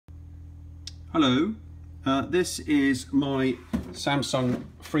Hello, this is my Samsung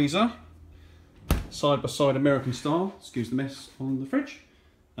freezer, side by side American style, excuse the mess on the fridge,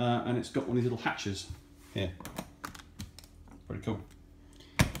 and it's got one of these little hatches here, pretty cool.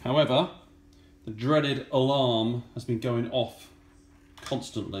 However, the dreaded alarm has been going off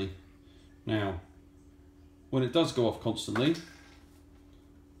constantly. Now, when it does go off constantly,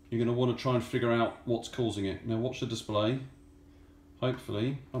 you're going to want to try and figure out what's causing it. Now watch the display.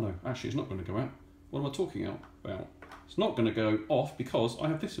 Hopefully, oh no, actually it's not going to go out. What am I talking about? It's not going to go off because I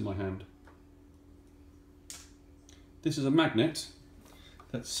have this in my hand. This is a magnet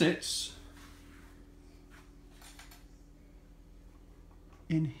that sits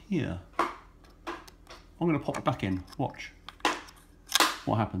in here. I'm going to pop it back in. Watch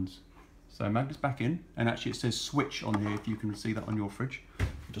what happens. So magnet's back in, and actually it says switch on here if you can see that on your fridge.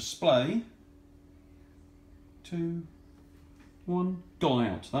 Display 2, 1, gone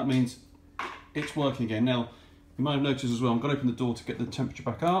out. That means it's working again. Now, you might have noticed as well, I'm going to open the door to get the temperature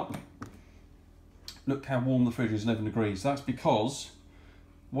back up. Look how warm the fridge is, 11 degrees. That's because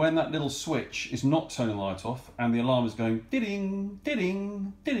when that little switch is not turning the light off and the alarm is going ding,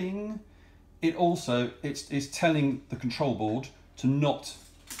 ding, ding, it also is telling the control board to not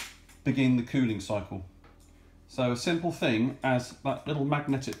begin the cooling cycle. So a simple thing as that little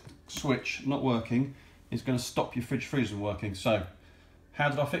magnetic switch not working is going to stop your fridge freezer from working. So how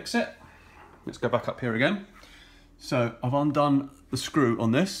did I fix it? Let's go back up here again. So I've undone the screw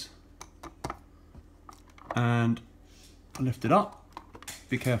on this and I lift it up.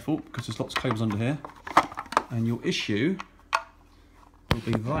 Be careful because there's lots of cables under here, and your issue will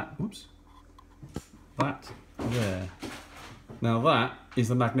be that, whoops, that there. Now that is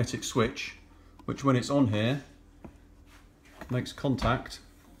the magnetic switch, which when it's on here makes contact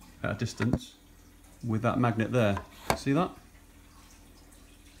at a distance with that magnet there. See that?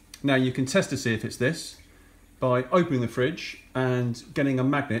 Now you can test to see if it's this by opening the fridge and getting a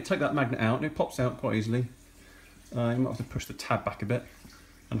magnet. Take that magnet out and it pops out quite easily. You might have to push the tab back a bit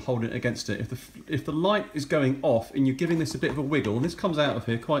and hold it against it. If the light is going off and you're giving this a bit of a wiggle, and this comes out of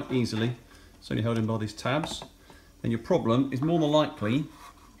here quite easily, it's only held in by these tabs, then your problem is more than likely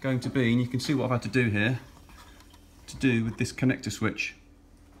going to be, and you can see what I've had to do here, to do with this connector switch.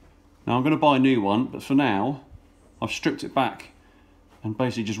 Now I'm going to buy a new one, but for now I've stripped it back and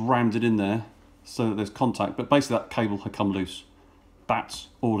basically just rammed it in there so that there's contact, but basically that cable had come loose. That's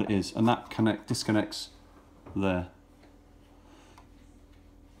all it is, and that disconnects there.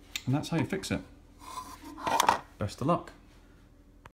 And that's how you fix it. Best of luck.